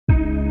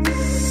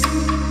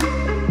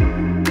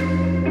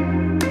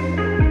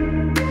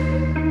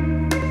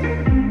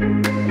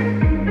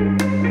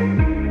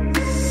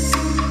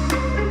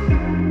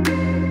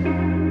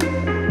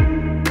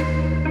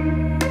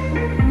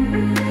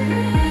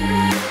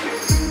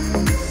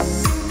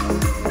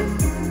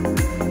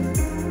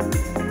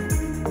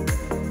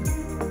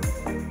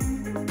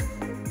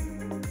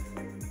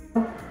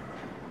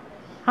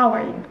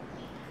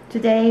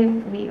Today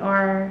we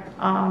are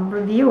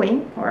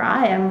reviewing, or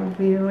I am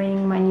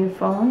reviewing my new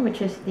phone,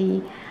 which is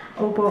the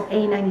Oppo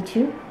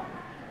A92.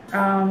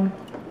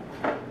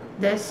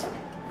 This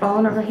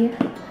phone over here.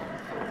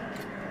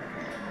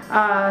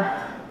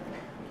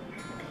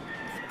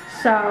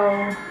 So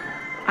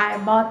I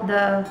bought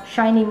the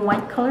shining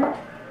white color.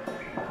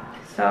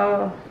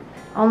 So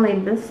only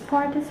this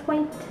part is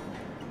white.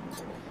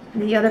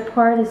 The other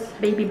part is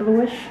baby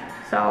bluish.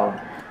 So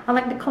I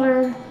like the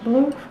color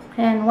blue,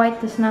 and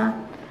white is not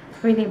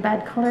really a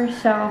bad color.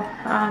 So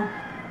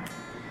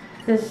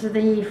this is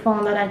the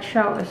phone that I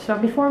chose. So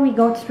before we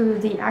go through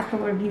the actual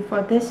review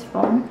for this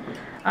phone,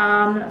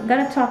 I'm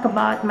gonna talk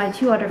about my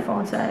two other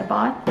phones that I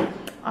bought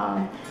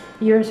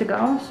years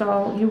ago,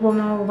 so you will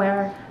know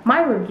where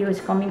my review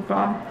is coming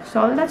from.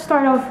 So let's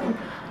start off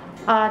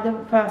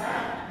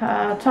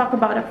talk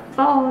about a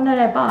phone that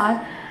I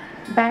bought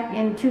back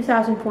in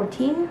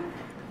 2014.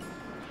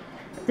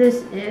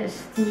 This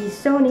is the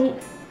Sony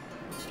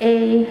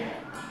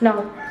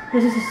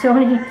this is the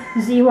Sony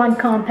Z1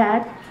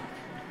 Compact.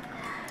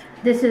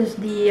 This is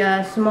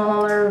the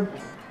smaller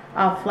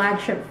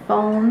flagship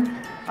phone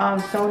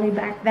of Sony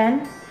back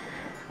then.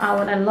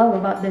 What I love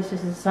about this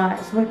is the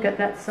size. Look at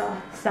that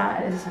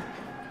size.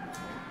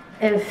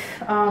 If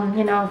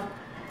you know,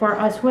 for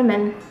us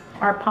women,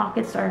 our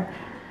pockets are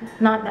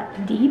not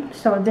that deep,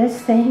 so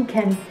this thing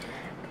can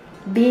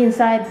be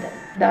inside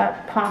the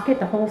pocket,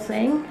 the whole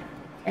thing.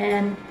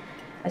 And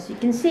as you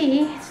can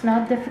see, it's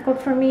not difficult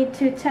for me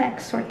to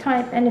text or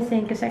type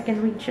anything because I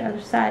can reach the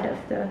other side of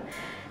the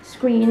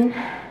screen.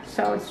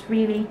 So it's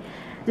really,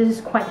 this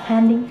is quite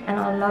handy and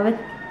I love it.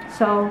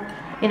 So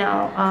you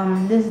know,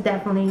 this is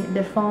definitely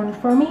the phone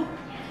for me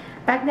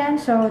back then.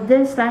 So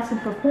this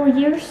lasted for 4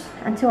 years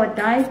until it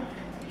died.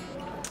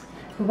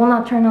 It will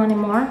not turn on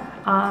anymore.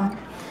 After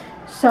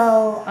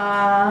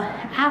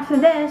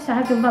this, I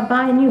had to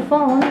buy a new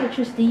phone, which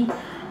is the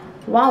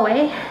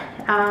Huawei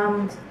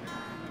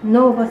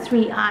Nova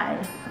 3i.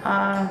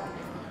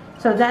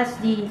 So that's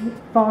the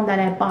phone that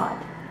I bought.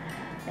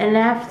 And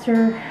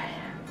after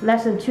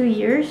less than 2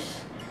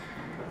 years,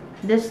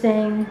 this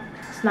thing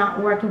is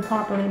not working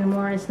properly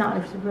anymore. It's not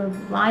as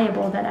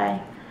reliable that I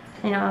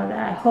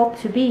hope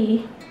to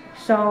be.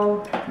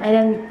 So I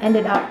then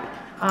ended up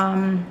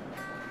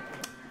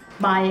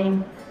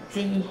buying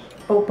the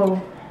Oppo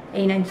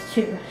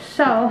A92.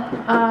 So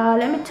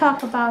let me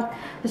talk about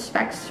the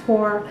specs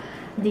for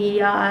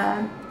the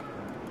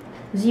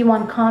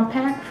Z1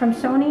 Compact from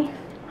Sony.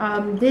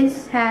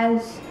 This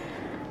has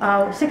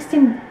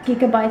 16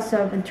 gigabytes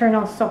of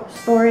internal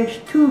storage,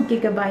 2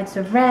 gigabytes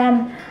of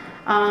RAM,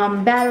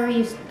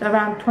 batteries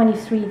around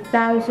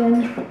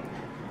 23,000,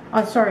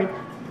 sorry,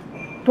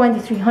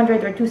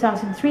 2300 or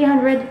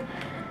 2300.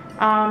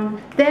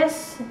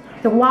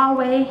 The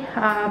Huawei,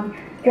 of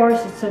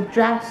course, it's a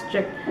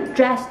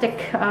drastic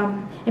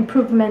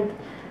improvement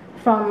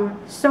from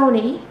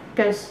Sony,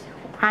 because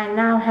I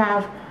now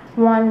have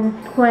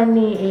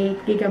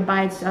 128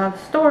 gigabytes of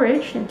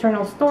storage,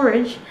 internal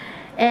storage,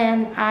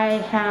 and I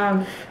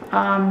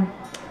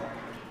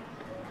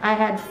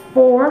had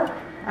 4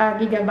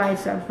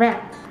 gigabytes of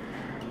RAM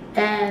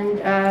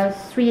and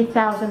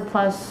 3,000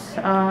 plus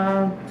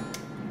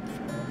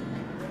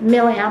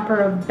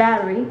milliampere of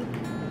battery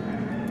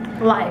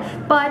life.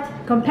 But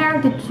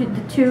comparing the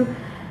two,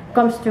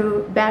 comes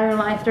to battery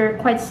life, they're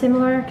quite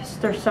similar because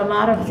there's a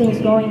lot of things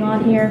going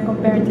on here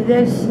compared to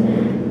this.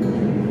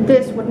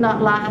 This would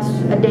not last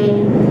a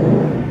day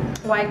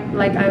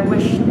like I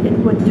wish it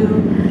would do.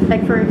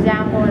 Like for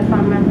example, if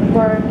I'm at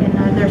work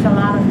and there's a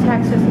lot of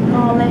texts and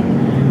calling,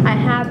 I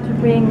have to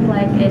bring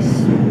like a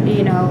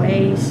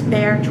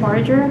spare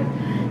charger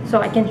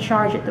so I can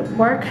charge it at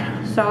work.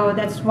 So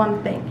that's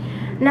one thing.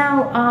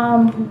 Now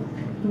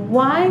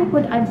why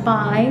would I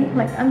buy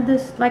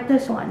like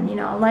this one, you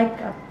know, like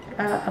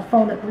a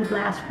phone that would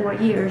last 4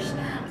 years?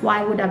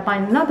 Why would I buy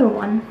another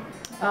one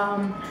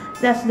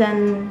less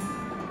than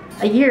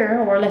a year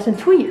or less than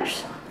 2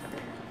 years?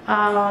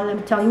 Let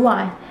me tell you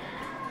why.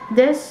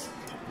 This,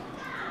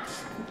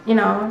 you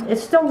know,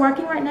 it's still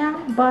working right now,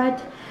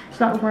 but it's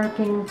not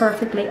working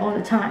perfectly all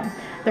the time.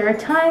 There are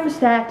times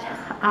that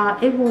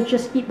it will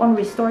just keep on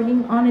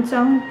restarting on its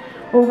own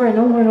over and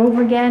over and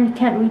over again. You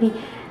can't really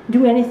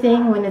do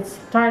anything when it's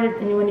started,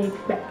 and when it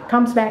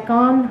comes back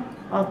on,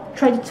 I'll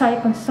try to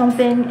type on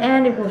something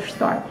and it will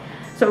start.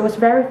 So it was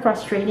very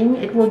frustrating.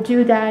 It will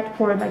do that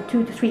for like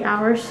 2 to 3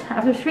 hours.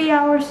 After 3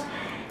 hours,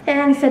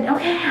 and he said,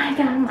 okay,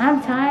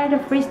 I'm tired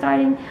of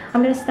restarting,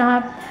 I'm gonna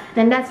stop.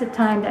 Then that's the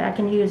time that I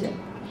can use it.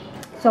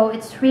 So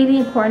it's really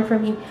important for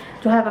me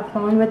to have a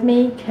phone with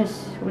me,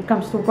 because when it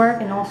comes to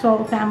work and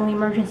also family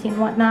emergency and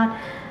whatnot.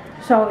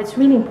 So it's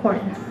really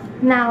important.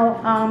 Now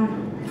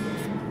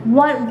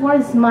what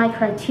was my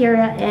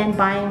criteria in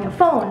buying a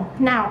phone?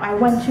 Now I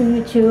went to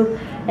YouTube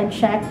and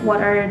checked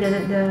what are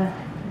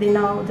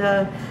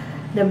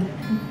the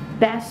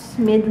best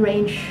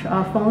mid-range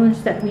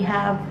phones that we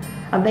have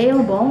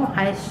available.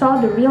 I saw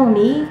the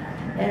Realme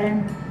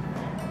and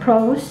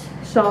Pros,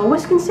 so I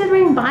was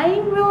considering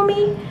buying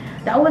Realme.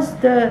 That was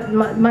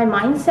my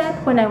mindset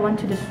when I went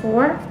to the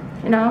store.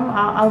 you know,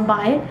 I'll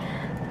buy it.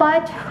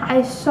 But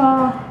I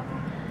saw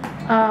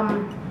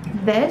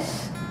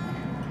this,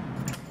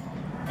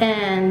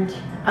 and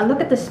I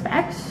look at the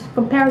specs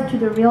compared to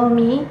the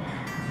Realme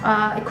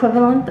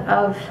equivalent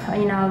of,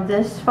 you know,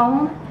 this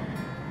phone.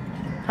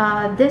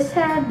 This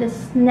had the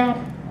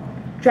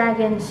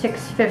Snapdragon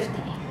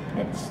 650.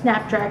 It's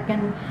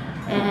Snapdragon,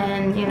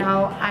 and you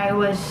know, I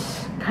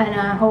was kind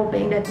of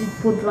hoping that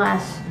it would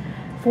last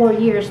 4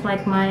 years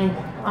like my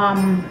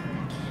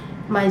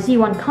my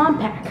Z1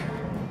 Compact.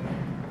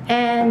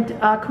 And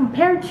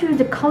compared to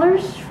the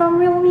colors from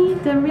Realme,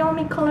 the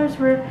Realme colors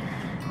were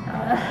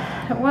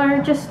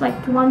just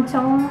like one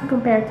tone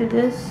compared to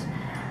this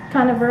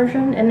kind of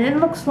version, and it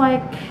looks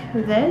like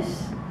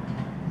this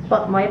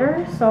but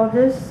lighter. So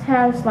this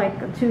has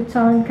like a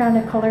two-tone kind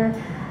of color,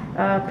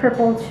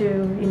 purple to,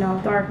 you know,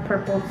 dark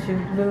purple to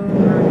blue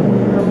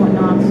or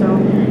whatnot. So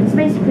it's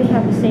basically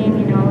have the same,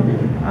 you know,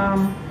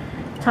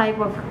 type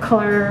of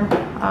color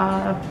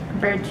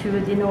compared to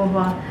the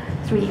Nova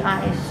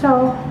 3i.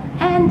 So,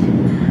 and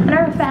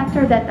another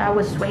factor that I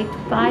was swayed to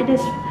buy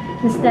this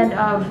instead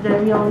of the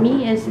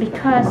Realme is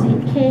because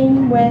it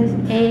came with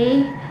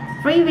a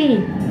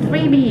freebie.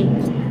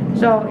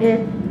 So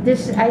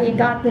I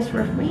got this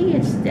for free.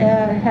 It's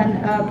had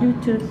a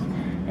Bluetooth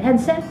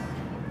headset.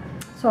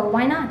 So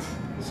why not?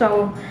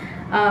 So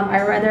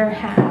I rather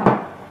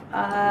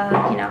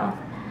have you know,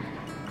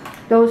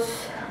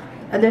 those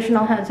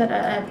additional headset.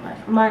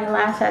 My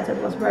last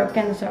headset was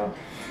broken, so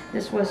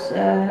this was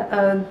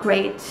a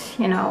great,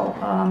 you know,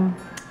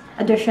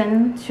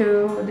 addition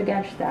to the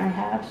gadget that I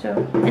have.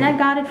 So, and I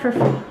got it for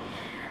free.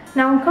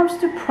 Now when it comes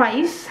to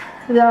price,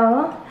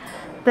 though,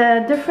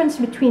 the difference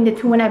between the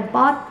two, when I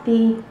bought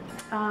the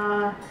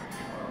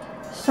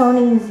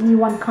Sony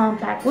Z1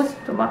 Compact was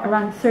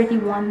around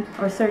 31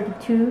 or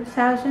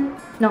 32,000.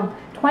 No,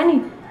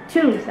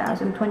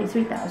 22,000,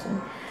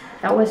 23,000.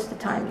 That was the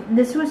time.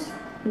 This was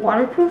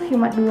waterproof. You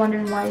might be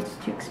wondering why it's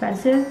too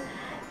expensive.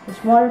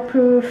 It's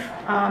waterproof,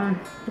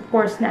 of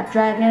course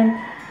Snapdragon,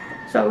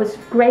 so it was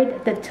great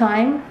at the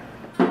time.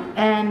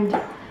 And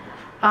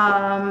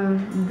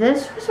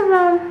this was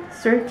around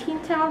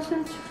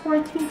 13,000 to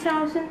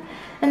 14,000,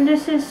 and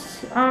this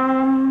is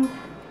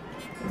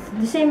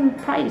the same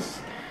price,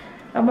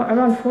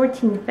 around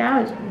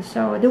 14,000.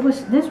 So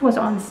this was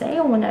on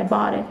sale when I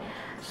bought it,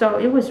 so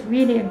it was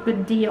really a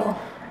good deal.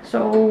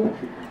 So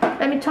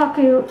let me talk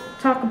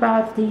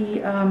about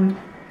the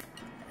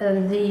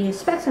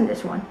specs on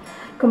this one.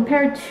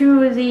 Compared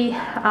to the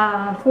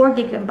 4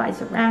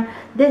 gigabytes of RAM,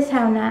 this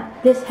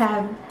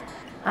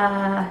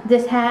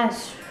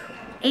has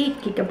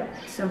 8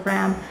 gigabytes of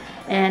RAM,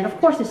 and of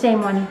course the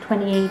same one,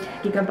 28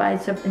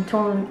 gigabytes of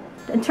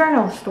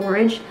internal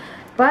storage.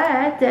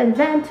 But the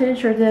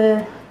advantage, or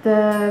the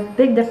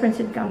big difference,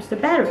 it comes to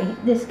battery.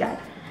 This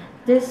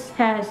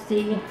has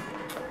the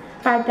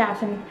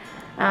 5,000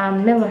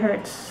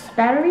 millihertz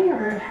battery,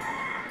 or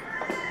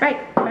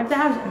right,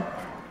 5,000,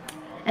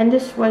 and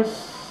this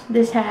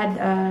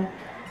had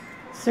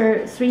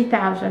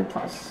 3,000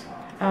 plus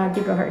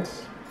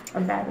gigahertz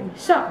of battery.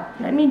 So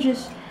let me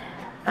just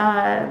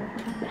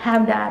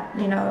have that,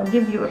 you know,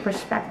 give you a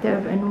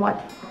perspective in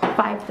what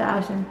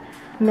 5,000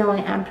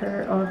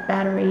 milliampere of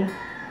battery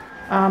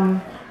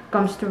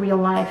comes to real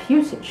life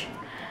usage.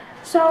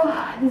 So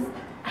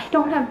I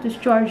don't have to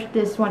charge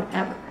this one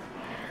ever.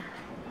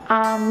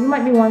 You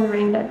might be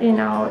wondering that, you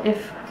know,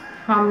 if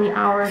how many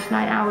hours,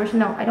 9 hours.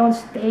 No, I don't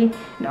stay in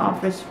the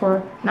office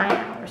for 9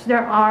 hours.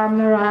 There are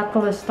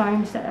miraculous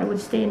times that I would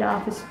stay in the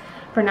office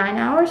for 9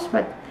 hours,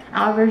 but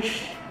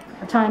average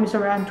time is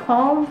around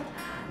 12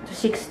 to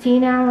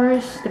 16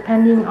 hours,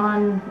 depending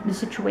on the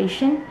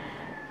situation.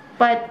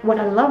 But what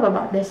I love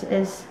about this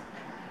is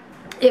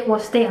it will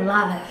stay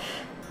alive.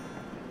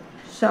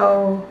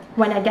 So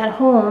when I get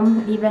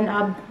home, even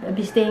I'll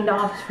be staying in the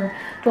office for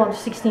 12 to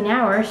 16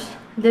 hours,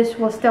 this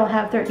will still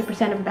have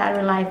 30% of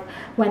battery life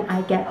when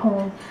I get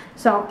home.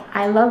 So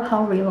I love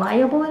how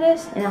reliable it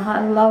is, and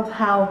I love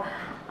how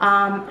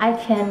I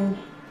can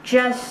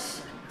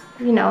just,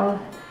 you know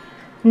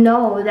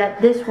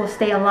that this will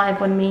stay alive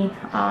with me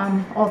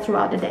all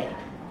throughout the day,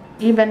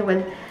 even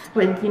with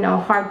you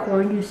know,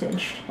 hardcore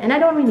usage. And I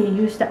don't really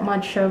use that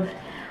much of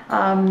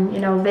you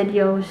know,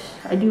 videos.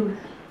 I do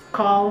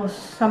calls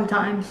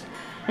sometimes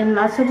and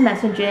lots of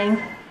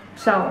messaging.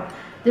 So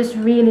this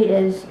really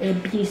is a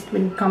beast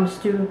when it comes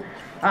to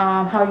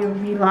how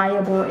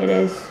reliable it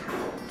is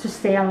to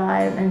stay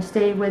alive and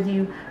stay with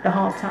you the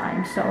whole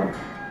time. So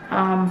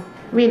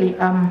really,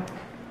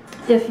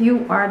 if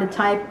you are the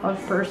type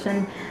of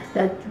person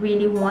that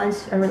really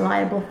wants a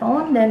reliable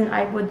phone, then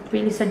I would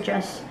really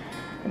suggest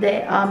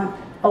the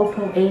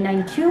Oppo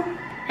A92.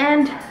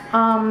 And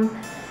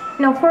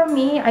you know, for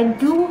me, I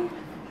do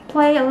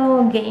play a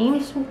little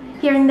games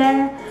here and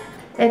there.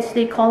 It's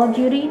the Call of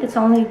Duty. That's the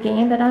only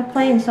game that I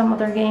play. In some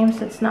other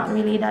games, it's not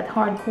really that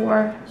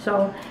hardcore.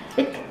 So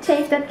it can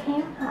take that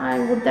game. I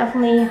would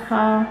definitely,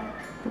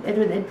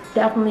 it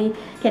definitely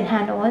can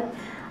handle it.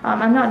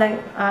 I'm not a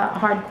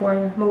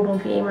hardcore mobile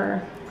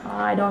gamer.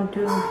 I don't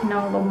do, you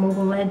know,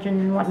 Mobile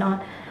Legend and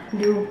whatnot. I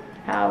do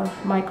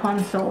have my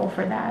console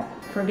for that,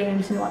 for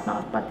games and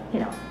whatnot. But you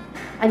know,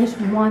 I just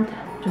want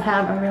to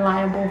have a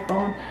reliable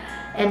phone,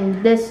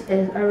 and this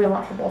is a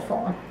reliable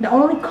phone. The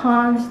only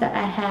cons that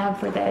I have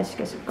for this,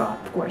 because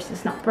of course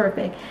it's not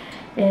perfect,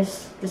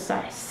 is the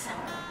size.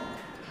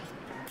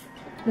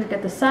 Look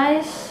at the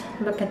size,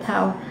 look at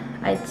how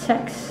I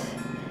text.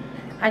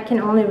 I can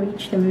only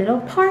reach the middle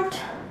part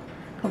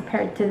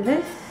compared to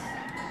this.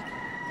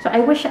 So I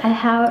wish I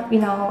have, you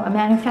know, a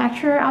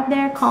manufacturer out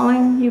there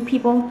calling you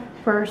people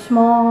for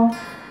small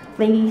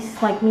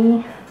ladies like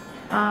me,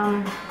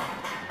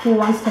 who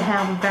wants to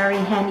have a very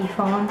handy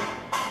phone.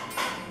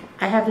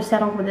 I have to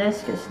settle with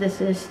this because this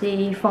is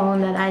the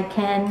phone that I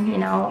can, you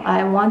know,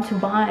 I want to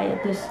buy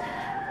at this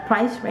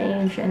price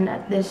range and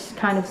at this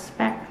kind of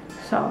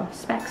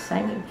specs,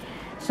 I mean.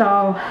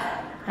 So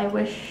I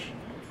wish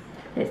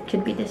it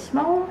could be this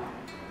small,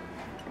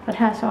 but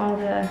has all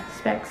the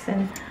specs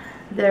and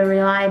the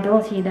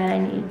reliability that I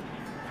need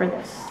for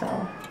this.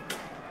 So,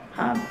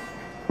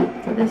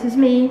 so this is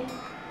me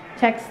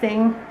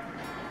texting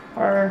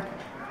or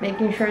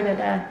making sure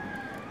that,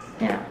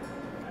 you know.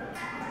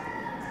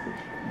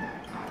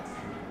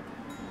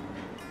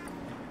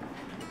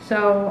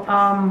 So,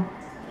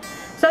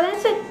 so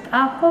that's it.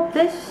 I hope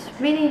this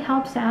really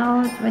helps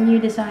out when you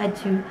decide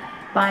to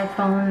buy a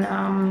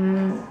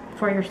phone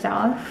for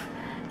yourself.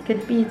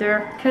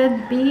 There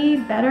could be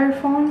better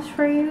phones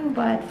for you,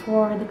 but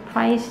for the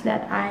price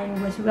that I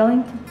was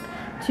willing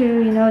to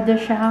you know,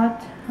 dish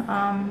out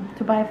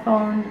to buy a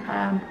phone,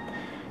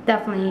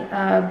 definitely,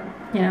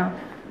 you know.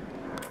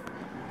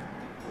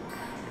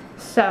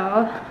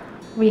 So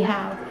we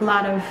have a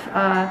lot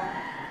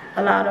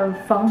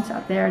of phones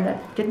out there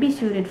that could be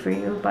suited for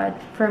you, but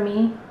for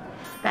me,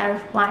 battery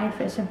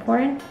life is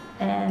important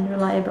and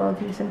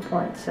reliability is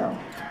important. So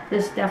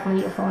this is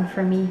definitely a phone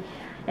for me.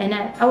 And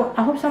I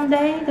hope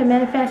someday the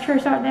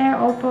manufacturers out there,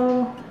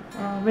 Oppo,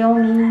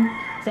 Realme,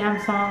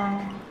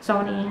 Samsung,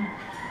 Sony,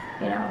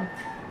 you know,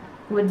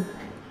 would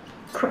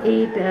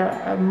create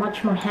a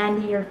much more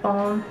handier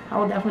phone. I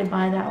will definitely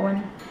buy that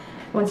one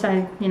once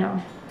I, you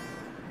know,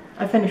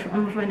 I'm finished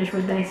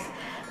with this.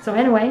 So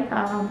anyway,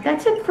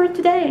 that's it for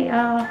today.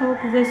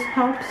 Hope this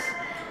helps,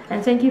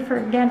 and thank you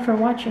again for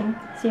watching.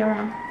 See you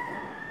around.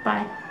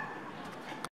 Bye.